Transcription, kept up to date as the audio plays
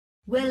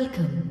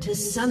Welcome to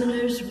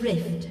Summoner's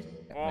Rift.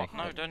 What?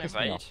 No, don't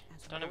invade.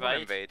 Don't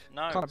invade.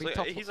 No.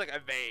 Connor, he's like,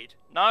 invade.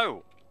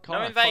 No.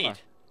 No invade.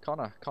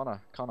 Connor.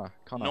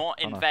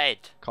 Not invade.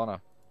 Connor.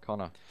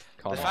 The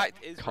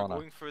fact is, we're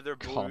going for their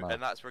blue,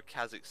 and that's where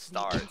Kazakh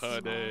starts.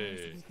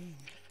 Can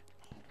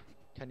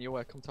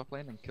you come top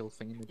lane and kill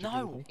Fiend?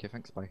 No. Okay,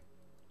 thanks, bye.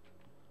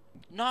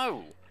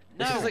 No.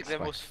 This is like the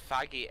most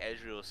faggy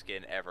Ezreal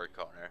skin ever,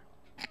 Connor.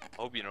 I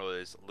hope you know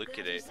this. Look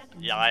at it.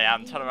 Yeah, I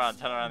am. Turn around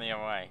the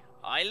other way.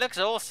 It looks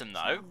awesome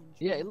though.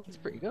 Yeah, it looks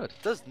pretty good.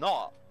 It does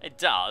not. It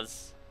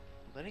does.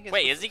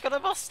 Wait, has he got a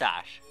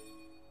mustache?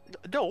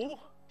 No.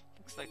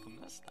 Looks like a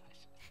mustache.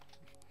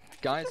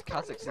 Guys,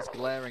 Kha'Zix is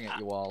glaring at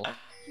you all.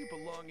 You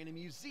belong in a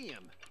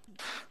museum.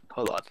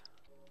 Hold on.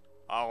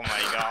 Oh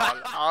my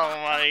god. Oh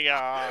my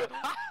god.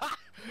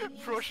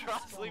 Brush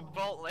wrestling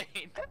bot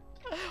lane.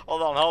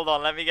 Hold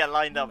on. Let me get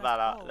lined up,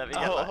 Bella. Let me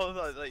get hold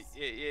on.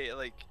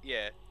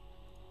 Yeah.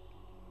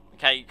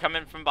 Okay, come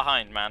in from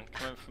behind, man.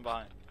 Come in from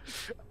behind.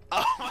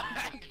 Oh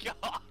my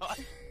god.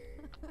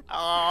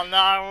 Oh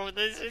no,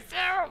 this is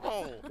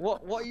terrible.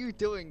 What are you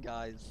doing,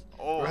 guys?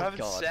 Oh, we're having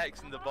god.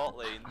 sex in the bot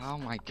lane. Oh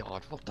my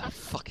god, what the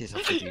fuck is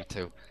up with you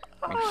two?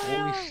 I mean,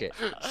 holy shit.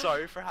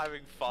 Sorry for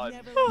having fun.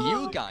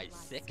 You guys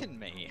sicken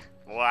me.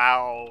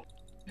 Wow.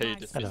 Hey, I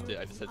just missed it.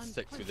 I just had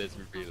sex with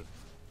Ezreal.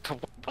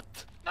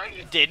 What? No,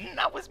 you didn't.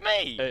 That was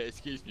me.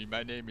 Excuse me.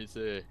 My name is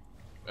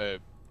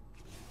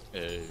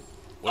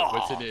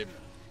what's her name?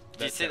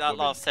 Did you see that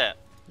last hit?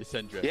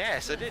 Lissandra.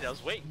 Yes, I did. I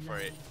was waiting for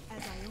it.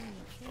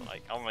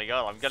 Like, oh my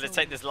god, I'm gonna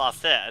take this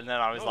last hit, and then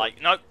I was like,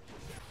 nope.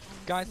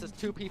 Guys, there's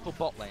two people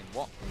bot lane.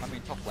 What? I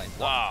mean, top lane.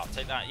 What? Wow,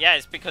 take that. Yeah,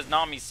 it's because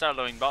Nami's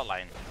soloing bot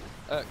lane.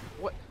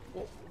 What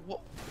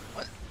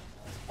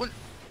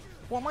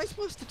am I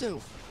supposed to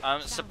do?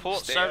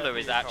 Support Stay solo over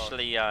is your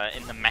actually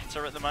in the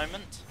meta at the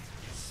moment.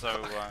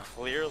 So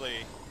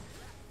clearly,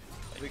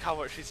 look how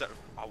much she's.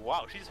 Oh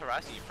wow, she's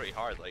harassing you pretty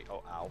hard. Like,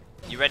 oh ow.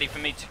 you ready for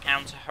me to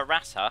counter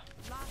harass her?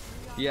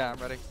 Yeah, I'm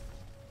ready.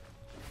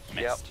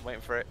 Missed. Yep,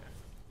 waiting for it.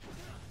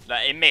 No,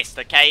 it missed.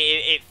 Okay,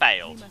 it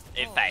failed.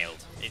 It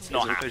failed. It's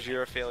not happening. Because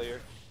you're a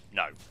failure.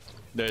 No.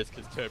 No, it's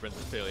because Turbin's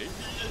a failure.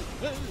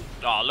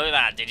 Oh, look at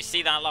that. Did you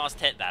see that last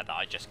hit there that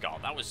I just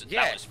got? That was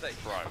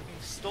pro.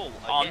 Stole.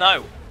 Oh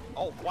no.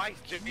 Oh, why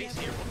Jimmy's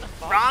here? What the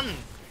fuck? Run!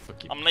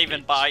 Fucking I'm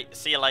leaving. bitch. Bye.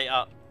 See you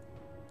later.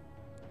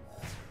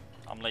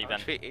 I'm How leaving.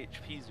 much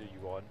HPs are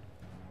you on?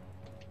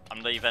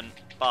 I'm leaving.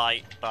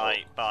 Bye.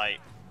 Bye.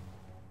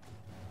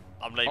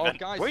 I'm leaving. Oh,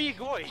 guys. Where are you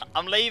going?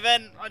 I'm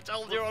leaving. I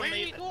told you I'm Where are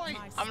you leaving. going?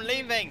 I'm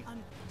leaving.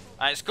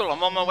 It's cool.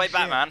 I'm on my way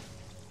back, man.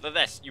 Look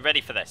at this. You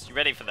ready for this? You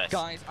ready for this?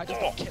 Guys, I just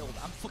got killed.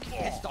 I'm fucking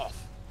pissed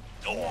off.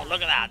 Oh,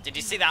 look at that. Did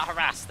you see that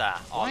harass there?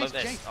 Oh, Why look is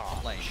at this. Jake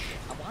top lane?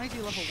 And why is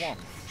he level 1?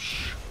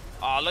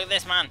 Oh, look at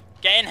this, man.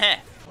 Get in here.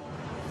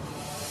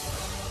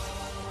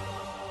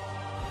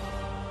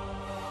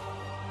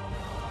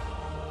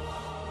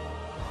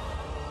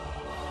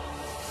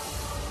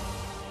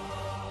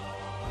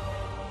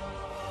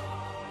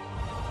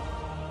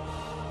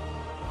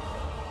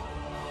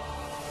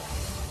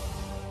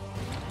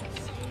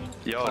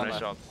 Yo, nice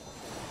job.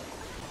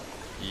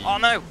 Oh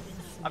no,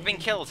 I've been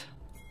killed.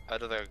 I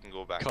don't think I can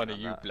go back. Connor, on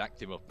you that.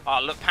 blacked him up. Oh,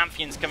 look,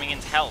 Pantheon's coming in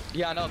to help.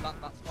 Yeah, no, that's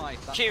why.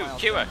 Q.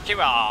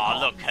 Oh,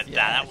 look at that.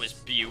 That was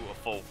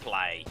beautiful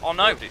play. Oh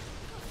no. I'm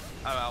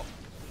out.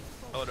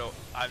 Oh no,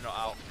 I'm not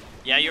out.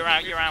 Yeah, you're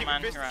out,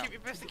 man. Keep You're out. me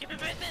busy, keep me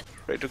busy.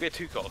 Right, don't get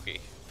too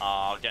cocky. Oh,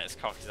 I'll get as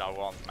cocky as I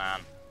want,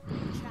 man.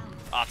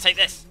 Oh, take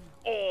this.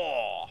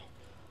 Oh.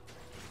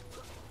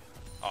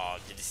 Oh,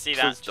 did you see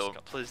that?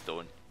 Please don't. Please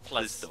don't.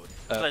 Please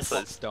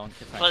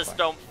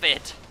don't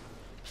fit.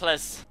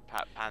 Please.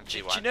 Do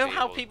you know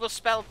how people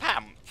spell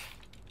pamp?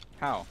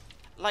 How?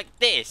 Like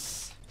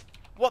this.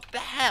 What the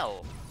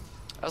hell?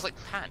 I was like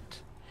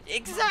pant.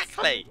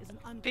 Exactly.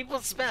 People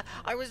spell.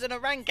 I was in a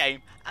rank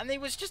game and they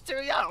was just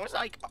doing that. I was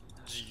like,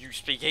 "Do you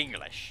speak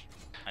English?"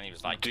 And he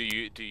was like, Do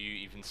you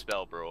even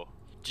spell, bro?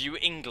 "Do you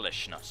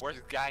Englishness?" Where's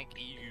Gank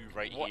EU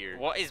right here?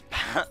 What is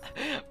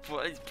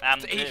what is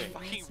pamp? He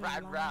fucking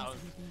ran round.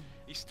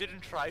 He stood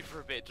and tried for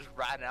a bit, just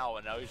ran out,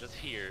 and now he's just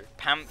here.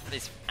 Pamp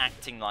is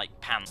acting like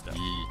panther.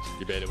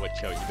 You better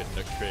watch out. You better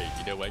not trade.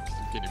 You know why? Because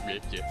I'm gonna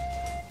rape you.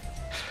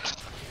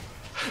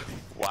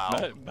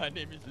 Wow. My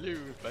name is Lou,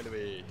 by the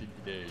way.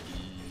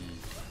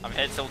 I'm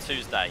here till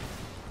Tuesday.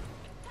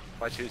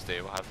 By Tuesday,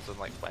 what happens on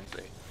like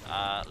Wednesday?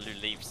 Lou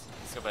leaves.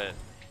 He's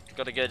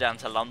got to go down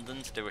to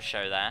London to do a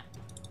show there.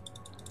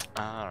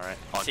 Alright.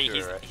 See,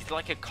 he's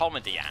like a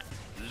comedy act.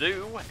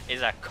 Lou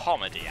is a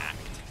comedy act.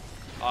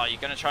 Oh,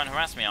 you're gonna try and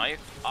harass me, are you?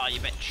 Oh, you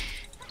bitch.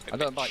 I don't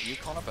know about you,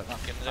 Connor, but that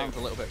sounds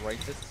a little bit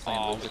racist, saying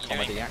Oh, Lou's a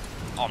comedy act.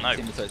 Oh no.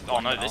 Seems as though it's Oh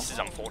no, black this now.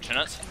 is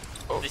unfortunate.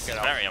 Oh, This is get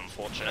out. very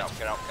unfortunate.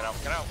 Get out.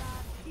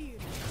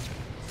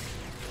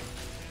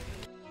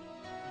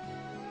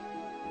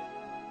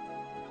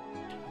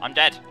 I'm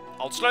dead.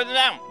 I'll slow them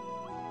down.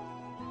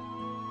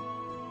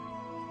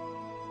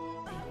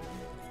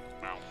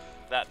 Wow.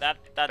 That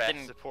Best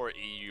didn't. support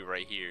EU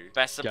right here.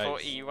 Best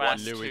support Guys, EU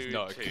ass. Lou is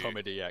not a 2-2.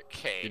 comedy act.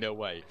 Okay. You know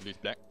why? Lou's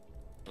black.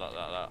 Look.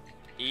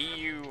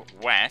 EU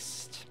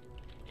West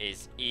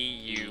is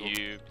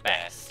EU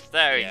Best.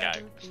 There we Yeah.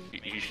 go.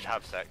 You should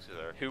have sex with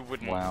her. Who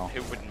wouldn't? Wow.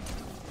 Who wouldn't?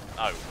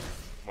 Oh,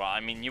 well, I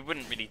mean, you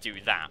wouldn't really do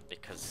that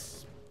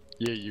because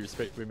Yeah, you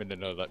respect women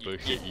and all that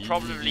bullshit. you'd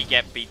probably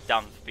get beat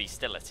down for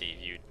bestiality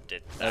if you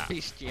did that.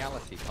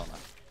 Bestiality, Connor.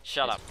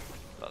 Shut up.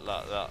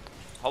 Look.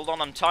 Hold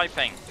on, I'm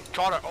typing.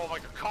 Connor! Oh my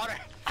god, Connor!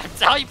 I'm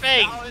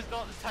typing! That was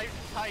not the time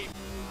to type.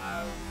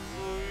 I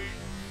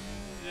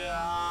would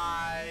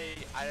die.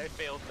 I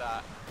failed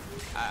that.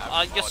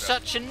 You're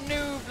such a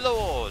noob,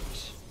 Lord.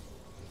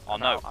 Oh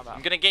no, I'm out.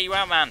 I'm gonna get you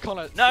out, man.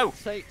 Connor, No!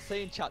 say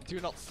in chat, do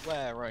not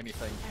swear or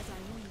anything.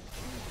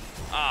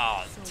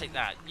 Ah, take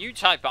that. You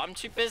type it. I'm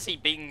too busy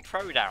being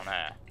pro down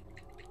here.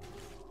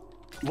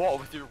 What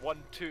with your 1,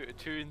 2,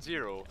 2 and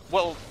 0?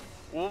 Well,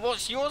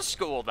 what's your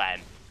score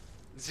then?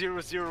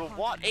 0, 0,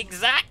 1.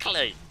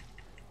 Exactly.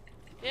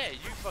 Yeah,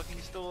 you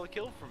fucking stole a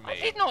kill from I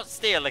me. did not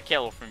steal a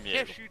kill from you.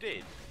 Yes, you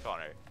did,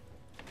 Connor.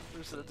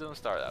 Don't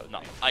start that with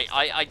No, me.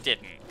 I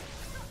didn't.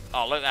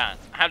 Oh, look at that.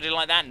 How do you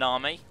like that,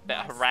 Nami? Bit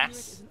of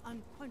harass.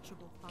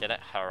 Get it?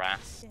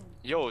 Harass.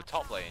 Yo,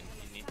 top lane,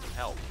 you need some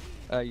help.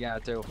 Yeah, I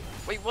do.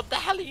 Wait, what the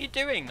hell are you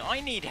doing?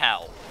 I need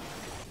help.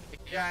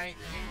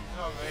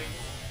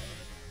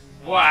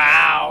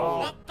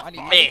 Wow. I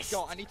need Missed. to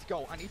go,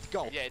 I need to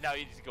go. Yeah, now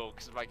you need to go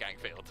because my gang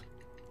failed.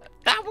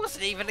 That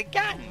wasn't even a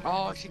gang.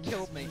 Oh, she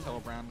killed me,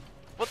 Tolbran.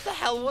 What the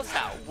hell was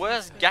that?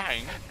 Worst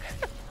gang?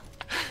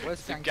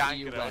 Where's The gang gang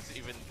EU and I wasn't West?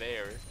 even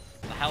there.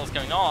 What the hell's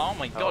going on? Oh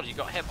my god, you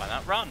got hit by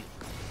that. Run.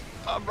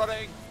 I'm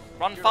running.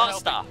 Run You're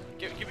faster.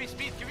 helping. Give me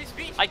speed, give me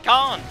speed. I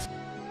can't.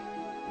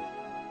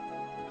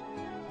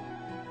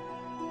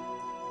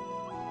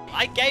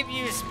 I gave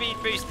you a speed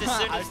boost as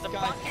soon as the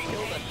fucking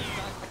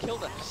I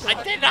killed her.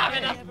 I didn't have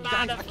enough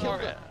mana I for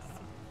killed it. her.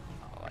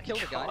 I killed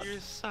her, guys. You're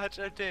such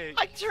a dick.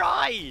 I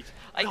tried.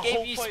 I The gave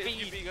whole you point of you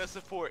speed. being a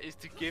support is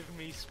to give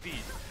me speed,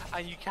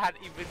 and you can't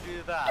even do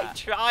I that.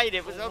 tried.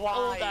 It was on Why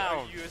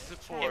cooldown. are you a It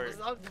support? was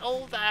on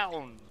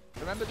cooldown.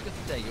 Remember the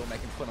other day you were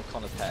making fun of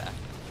Connor's hair?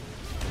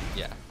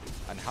 Yeah.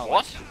 And how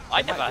What?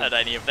 like, I never heard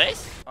any of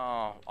this.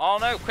 Oh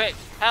no! Quick,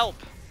 help!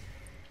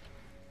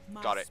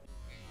 Got it.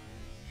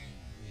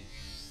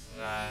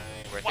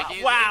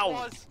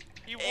 Wow!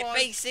 He It was.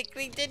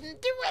 basically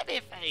didn't do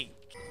anything.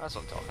 That's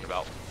what I'm talking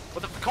about.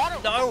 What the Connor?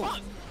 No, what the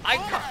fuck? I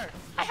Connor! can't.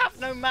 I have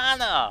no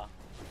mana.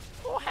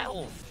 Or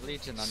health.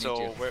 Legion, I need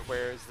So you.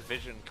 where is the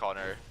vision,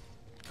 Connor?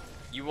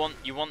 You want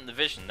the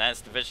vision?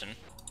 There's the vision.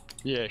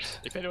 Yeah,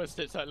 if anyone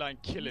steps out line,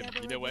 kill him.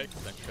 You know why?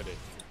 Because I'm good.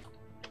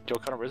 Joe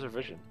Connor, where's our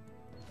vision?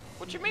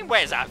 What do you mean?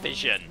 Where's that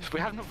vision? We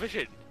have no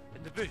vision.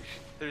 In the bush.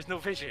 There is no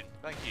vision.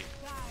 Thank you.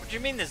 What do you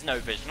mean? There's no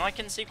vision? I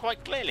can see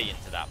quite clearly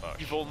into that bush.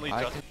 You've only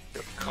I just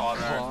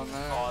Connor.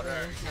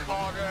 Connor.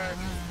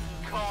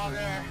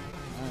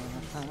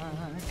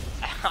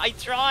 I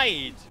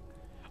tried.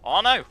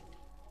 Oh no!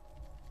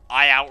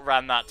 I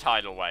outran that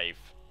tidal wave.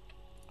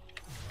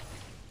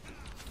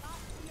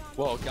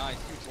 Whoa, guys,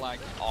 huge lag.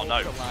 Oh no!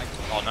 Ultra lag.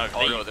 Oh no! Oh,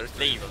 Leave! no, there's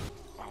Leave!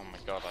 Oh my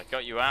god! I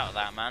got you out of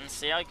that, man.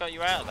 See, I got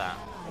you out of that.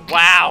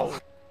 Wow!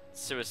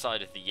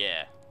 Suicide of the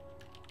year.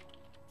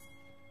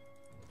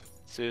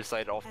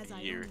 Suicide of the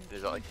year.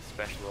 There's like a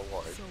special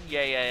award.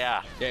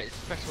 Yeah. Yeah, it's a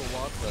special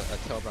award for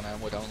Tolbran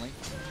Elmwood only.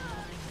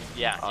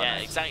 Yeah, Oh, yeah,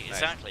 nice, exactly, nice.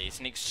 exactly. It's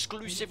an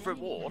exclusive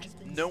reward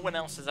no one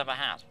else has ever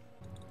had.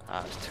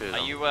 Ah, there's two of Are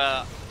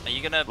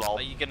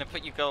them. you gonna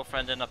put your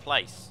girlfriend in a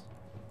place?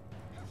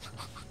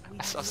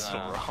 That's not so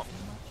Uh, wrong.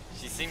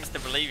 She seems to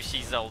believe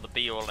she's all the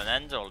be all and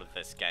end all of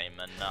this game,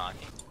 and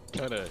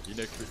Connor, you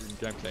know Crit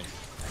gameplay,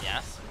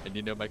 yes, and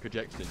you know Michael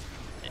Jackson.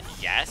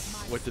 yes,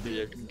 What did they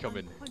have in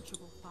common?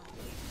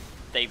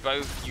 they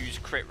both use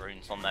crit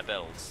runes on their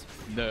builds.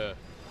 No,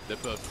 they're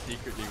both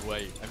secretly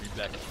white. I mean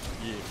black.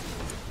 Yeah,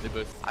 they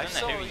both. I don't know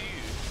saw who you, you-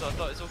 so I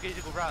thought it's okay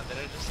to go round, then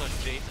I just saw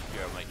Jason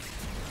here, I'm like,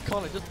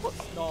 Connor, just put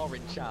snore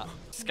in chat.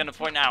 Just gonna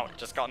point out,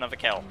 just got another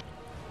kill.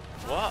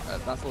 What?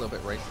 That's a little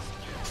bit racist.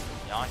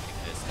 Yeah, I think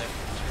it is too.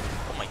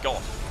 Oh my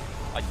god.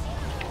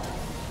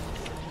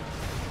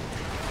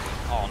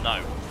 Oh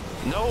no.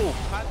 no!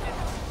 Man did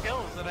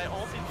kills and I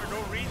ulted for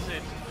no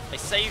reason. I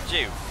saved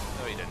you.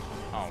 No, he didn't.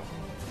 Oh.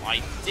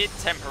 I did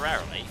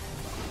temporarily.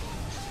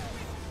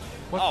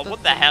 What Oh, does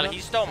what the hell? look He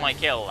stole my like?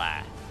 kill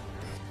there.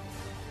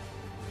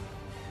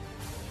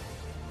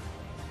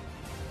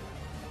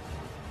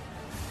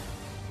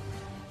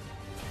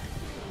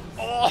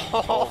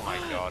 Oh my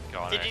god,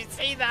 Connor. Did you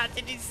see that?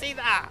 Did you see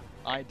that?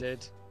 I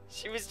did.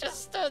 She was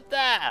just stood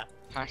there.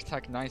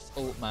 Hashtag nice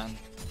ult, man.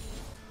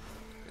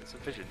 It's a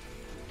vision.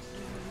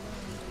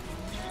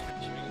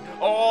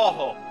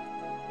 Oh.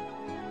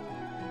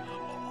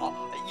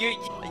 You.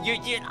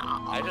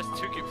 I just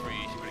took it for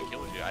you, she would have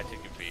killed you, I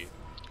took it for you.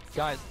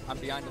 Guys, I'm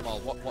behind them all.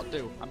 What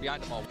do? I'm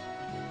behind them all.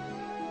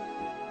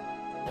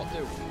 What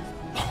do?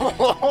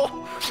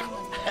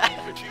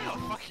 But you got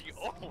fucking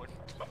own.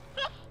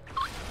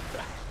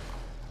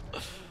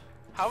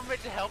 How am I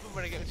meant to help him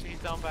when I get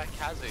chased down by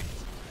Kazik?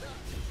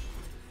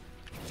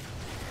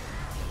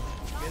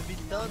 Can be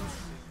done.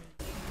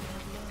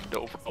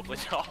 No, probably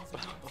not.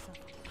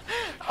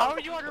 How are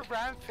you on a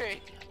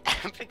rampage?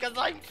 Because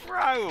I'm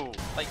pro!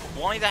 Like,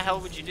 why the hell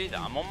would you do that?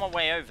 I'm on my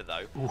way over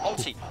though.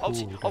 Ulti,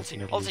 ulti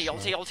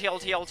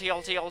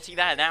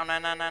there.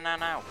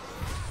 Now.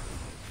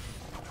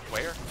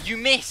 Where? You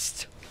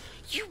missed!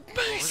 You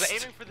missed! Was I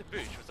aiming for the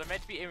bush? Was I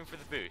meant to be aiming for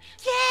the bush?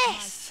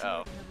 Yes!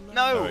 Oh.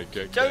 No! Alright,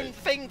 go, Don't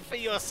think for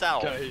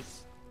yourself!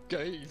 Guys.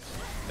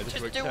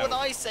 Just do what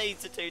I say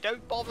to do,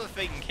 don't bother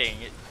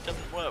thinking. It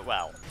doesn't work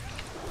well.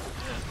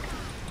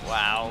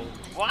 Wow.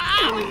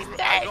 Wow, he's I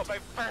dead! got my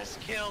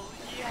first kill.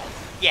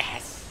 Yes.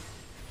 Yes!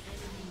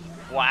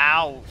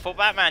 Wow. For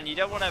Batman, you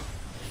don't wanna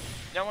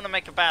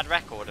make a bad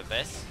record of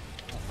this.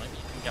 Maybe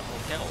you can get more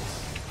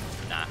kills.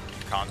 Nah,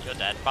 you can't, you're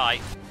dead. Bye.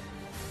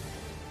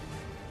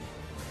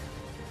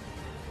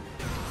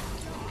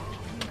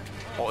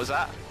 What was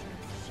that?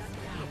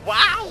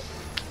 Wow!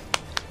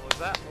 What was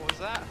that? What was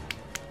that?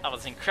 That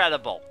was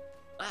incredible.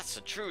 That's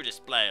a true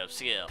display of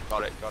skill.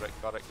 Got it.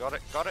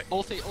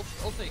 Ulti.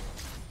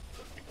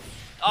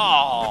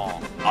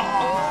 Oh!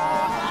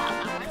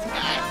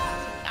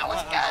 That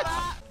was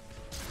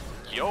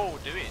good! Yo,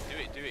 do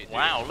it.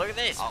 Wow, look at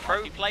this. I'll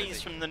Pro keep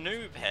plays doing from the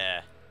noob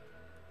here.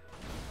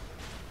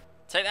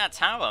 Take that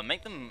tower,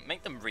 make them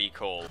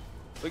recall.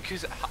 Look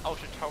whose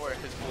Ultra Tower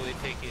has only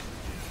taken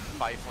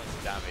 5 points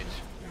of damage.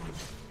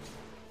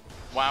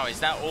 Wow, is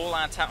that all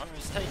our tower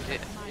has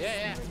taken?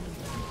 Yeah.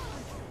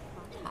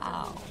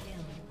 Wow.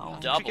 Oh,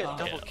 Did you get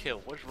double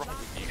kill? What's wrong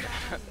with you?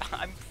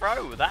 I'm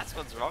pro, that's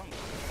what's wrong.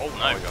 Oh no. Oh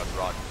my god,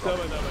 Rod.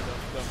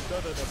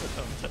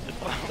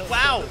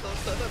 Wow!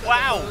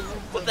 Wow!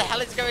 What the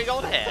hell is going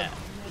on here?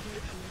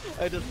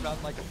 I just ran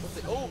like a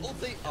pussy. Oh,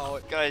 ulti! Oh,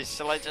 Guys,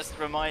 shall I just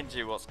remind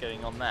you what's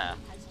going on there?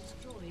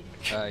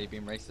 you're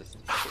being racist.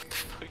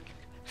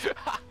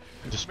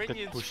 Just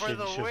Minions pushing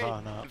further away.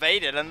 Shyvana.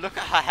 Invaded and look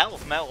at her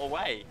health melt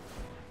away.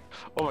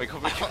 Oh my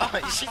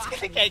god, She's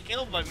gonna get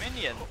killed by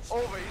minions.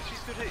 oh my, she's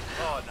gonna.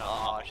 Oh no,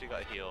 oh, she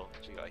got healed.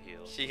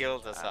 She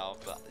healed herself.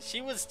 But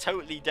she was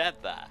totally dead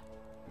there.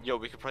 Yo,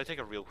 we could probably take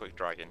a real quick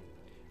dragon.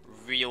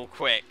 Real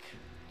quick.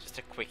 Just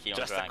a quickie on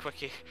drag.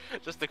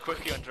 Just a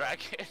quickie on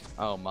dragon.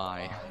 Oh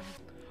my.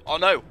 Oh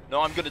no!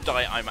 No, I'm gonna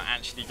die. I'm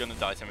actually gonna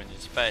die to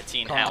minions.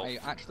 13 health. Are you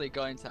actually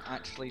going to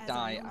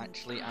die?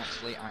 Actually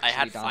I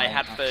had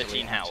die?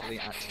 13 health.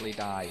 Actually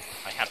die.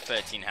 I had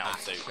 13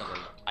 health too.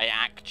 Actually. I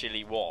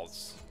actually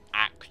was.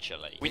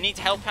 Actually. We need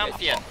to help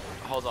Pantheon.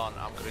 Hold on,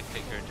 I'm gonna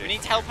take her. We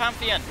need to help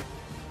Pantheon.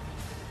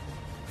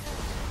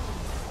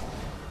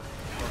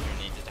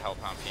 You needed to help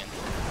Pantheon.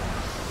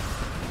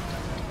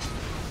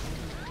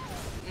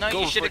 No,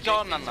 you should have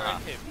gone on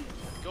that.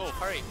 Go,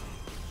 hurry.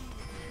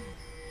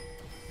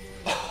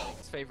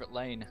 His favourite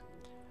lane.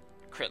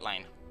 Crit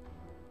lane.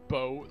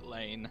 Bow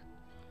lane.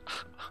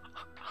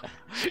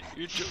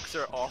 Your jokes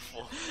are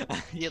awful.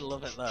 You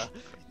love it though.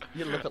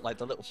 You love it like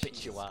the little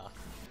bitch you are.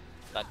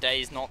 That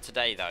day is not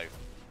today though.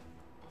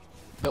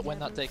 But when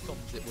that day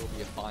comes, it will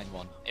be a fine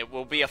one. It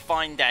will be a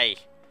fine day.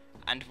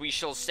 And we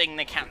shall sing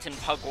the Captain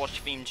Pugwash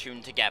theme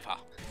tune together.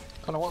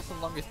 Connor, what's the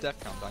longest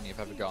death countdown you've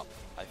ever got?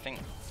 I think.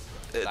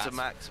 It's a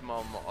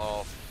maximum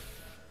of.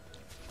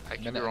 I could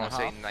be Minute and wrong a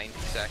saying half? 90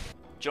 seconds.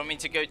 Do you want me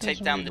to go take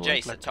Doesn't down the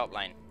really Jace work at top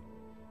lane?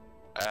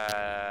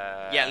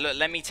 Yeah, Yeah, look,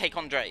 let me take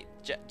on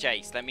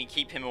Jace. Let me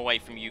keep him away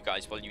from you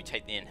guys while you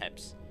take the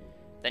inhibs.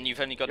 Then you've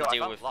only got to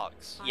deal with...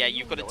 Yeah,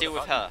 you've got to deal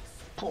with her.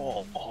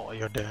 Oh,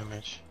 your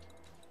damage.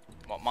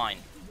 What, mine?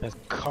 That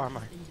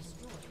karma.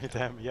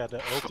 Damn, yeah, the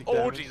ulti Oh,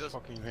 damage Jesus. is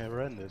fucking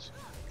horrendous.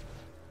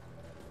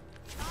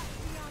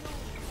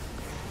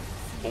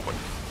 Oh my.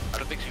 I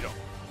don't think she don't.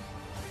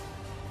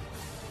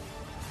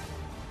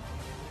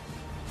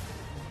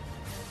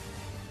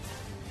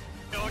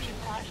 No, she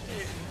flashed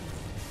it.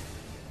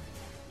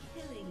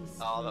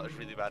 Oh, that was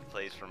really bad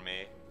plays from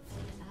me.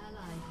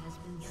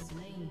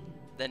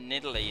 Then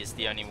Nidalee is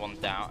the only one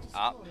down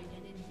up.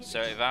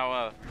 So if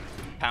our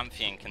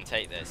Pantheon can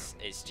take this,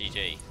 it's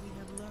GG.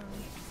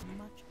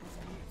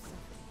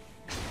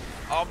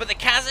 Oh, but the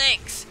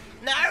Kazakhs!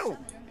 No!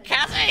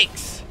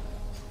 Kazakhs!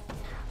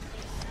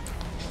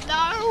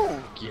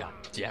 No! Yeah,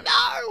 damn.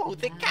 No!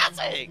 The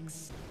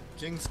Kazakhs!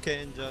 Jinx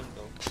can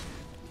jungle.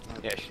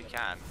 Yeah, she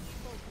can.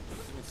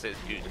 It's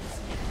good.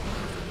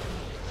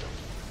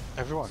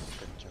 Everyone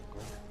can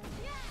jungle.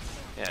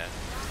 Yeah.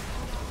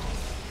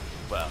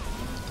 Well.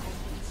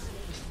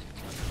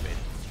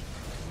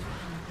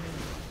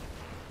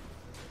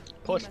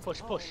 Push, push,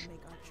 push.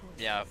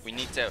 Yeah, we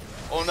need to...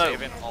 Oh no!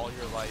 Saving all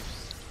your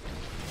lives.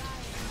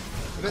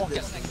 Come on,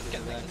 get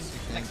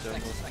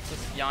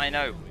next. Yeah, I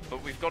know,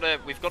 but we've got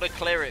to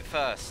clear it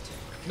first.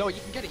 No,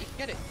 you can get it, you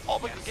can get it. Oh,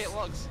 we can get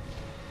lugs.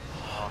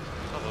 Oh,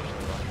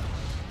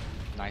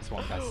 Nice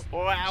one, guys.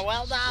 Wow,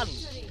 well done!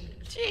 You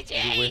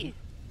GG! win.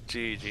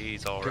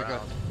 GG's all Good,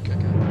 around. good.